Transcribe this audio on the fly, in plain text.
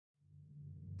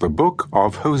The Book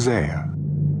of Hosea.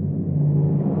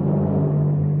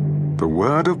 The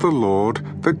word of the Lord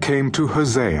that came to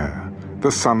Hosea,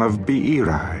 the son of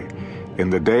Beeri, in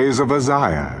the days of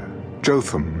Uzziah,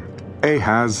 Jotham,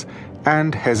 Ahaz,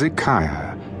 and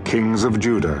Hezekiah, kings of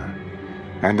Judah,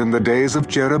 and in the days of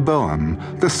Jeroboam,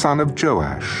 the son of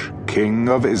Joash, king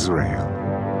of Israel.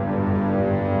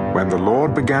 When the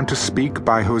Lord began to speak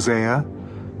by Hosea,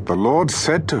 the Lord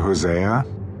said to Hosea,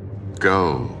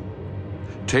 Go,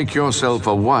 take yourself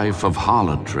a wife of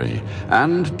harlotry,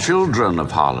 and children of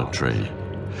harlotry,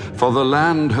 for the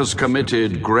land has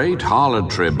committed great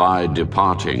harlotry by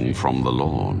departing from the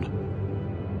Lord.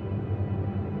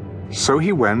 So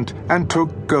he went and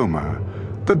took Gomer,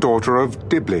 the daughter of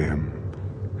Diblaim,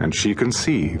 and she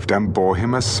conceived and bore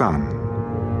him a son.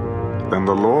 Then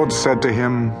the Lord said to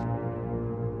him,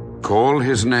 Call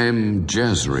his name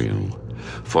Jezreel,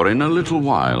 for in a little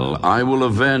while I will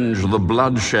avenge the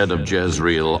bloodshed of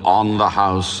Jezreel on the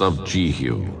house of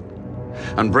Jehu,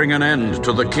 and bring an end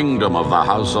to the kingdom of the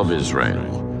house of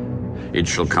Israel. It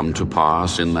shall come to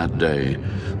pass in that day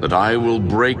that I will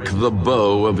break the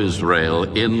bow of Israel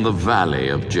in the valley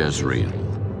of Jezreel.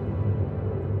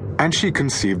 And she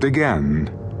conceived again,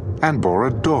 and bore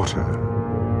a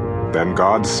daughter. Then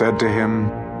God said to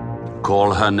him,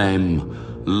 Call her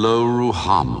name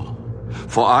Lo-Ruhamah,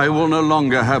 for I will no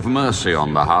longer have mercy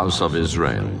on the house of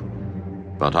Israel,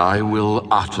 but I will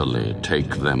utterly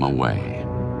take them away.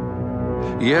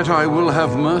 Yet I will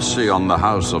have mercy on the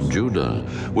house of Judah,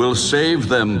 will save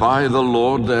them by the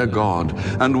Lord their God,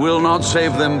 and will not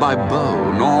save them by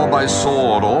bow, nor by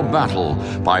sword or battle,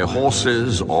 by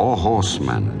horses or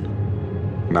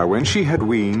horsemen. Now when she had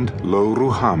weaned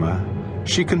Lo-Ruhamah,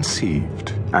 she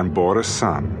conceived and bore a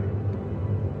son.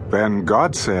 Then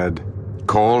God said,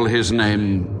 Call his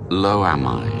name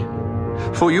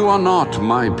Lo-Ammi, for you are not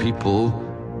my people,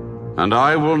 and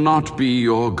I will not be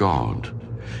your God.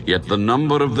 Yet the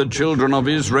number of the children of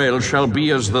Israel shall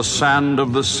be as the sand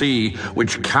of the sea,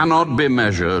 which cannot be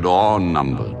measured or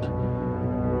numbered.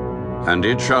 And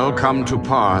it shall come to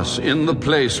pass in the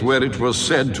place where it was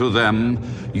said to them,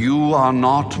 You are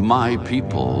not my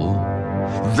people,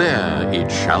 there it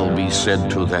shall be said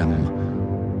to them,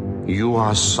 You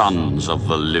are sons of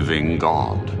the living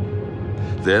God.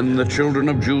 Then the children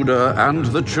of Judah and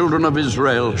the children of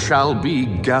Israel shall be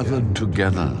gathered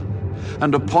together,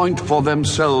 and appoint for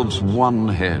themselves one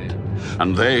head,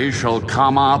 and they shall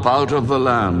come up out of the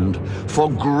land, for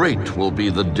great will be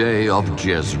the day of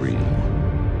Jezreel.